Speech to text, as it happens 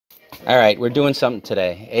All right, we're doing something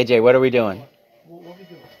today. AJ, what are we doing? What are we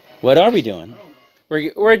doing? What are we doing?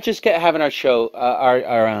 We're just having our show,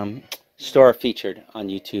 our store featured on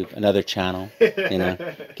YouTube, another channel. You know,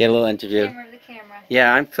 get a little interview. The camera.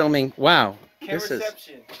 Yeah, I'm filming. Wow, this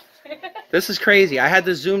is crazy. I had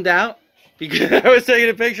this zoomed out because I was taking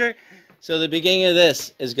a picture. So the beginning of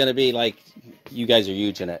this is going to be like, you guys are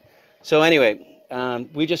huge in it. So anyway,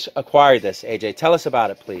 we just acquired this. AJ, tell us about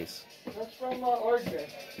it, please. That's from RJ.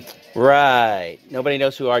 Right. Nobody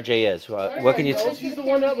knows who RJ is. What can you tell? He's the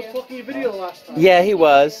one that was talking your video last time. Yeah, he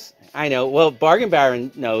was. I know. Well, Bargain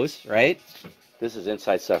Baron knows, right? This is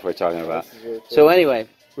inside stuff we're talking about. So anyway,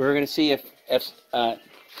 we're going to see if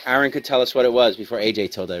Aaron could tell us what it was before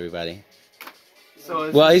AJ told everybody.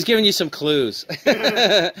 Well, he's giving you some clues. So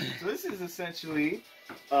this is essentially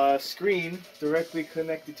a screen directly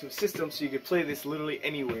connected to a system, so you can play this literally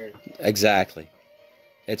anywhere. Exactly.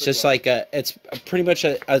 It's just like it's pretty much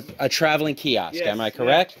a traveling kiosk. Yes, Am I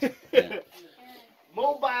correct? Yeah.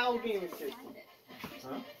 Mobile gaming system.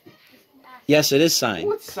 Huh? Yes, it is signed.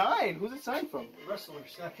 Oh, it's signed. Who's it signed from?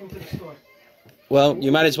 Wrestlers that came to the store. Well,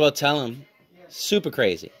 you might as well tell him. Super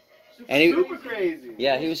crazy. Super crazy.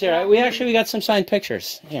 Yeah, he was here. We got some signed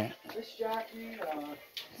pictures. Yeah.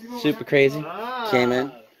 Super crazy. Came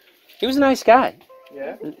in. He was a nice guy.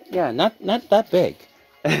 Yeah. Yeah, not that big.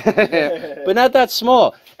 But not that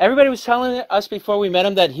small. Everybody was telling us before we met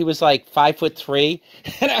him that he was like 5'3",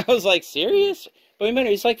 and I was like, serious? But we met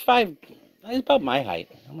him. He's like he's about my height.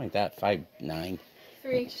 I'm like that, 5'9".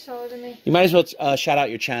 3 inches taller than me. You might as well shout out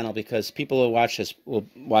your channel because people who watch this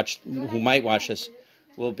who might watch this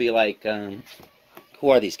will be like, who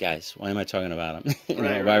are these guys? Why am I talking about them?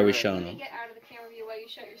 Why are we showing them? Get out of the camera view while you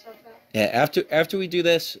shut yourself out. Yeah, after we do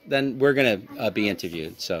this, then we're gonna be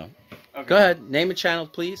interviewed. So. Okay. Go ahead. Name a channel,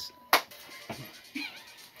 please.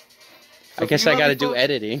 I guess I got to do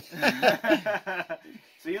editing.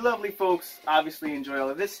 So you lovely folks obviously enjoy all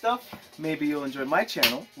of this stuff. Maybe you'll enjoy my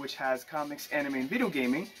channel, which has comics, anime, and video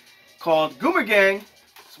gaming, called Goomer Gang.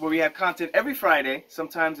 It's where we have content every Friday,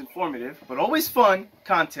 sometimes informative, but always fun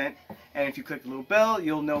content. And if you click the little bell,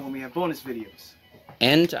 you'll know when we have bonus videos.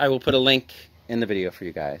 And I will put a link in the video for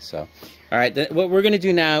you guys. So, all right. What we're going to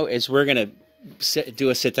do now is we're going to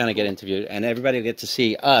do a sit down and get interviewed, and everybody will get to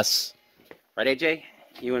see us, right, AJ?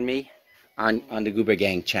 You and me on the Goomer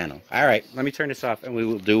Gang channel. All right, let me turn this off, and we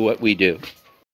will do what we do.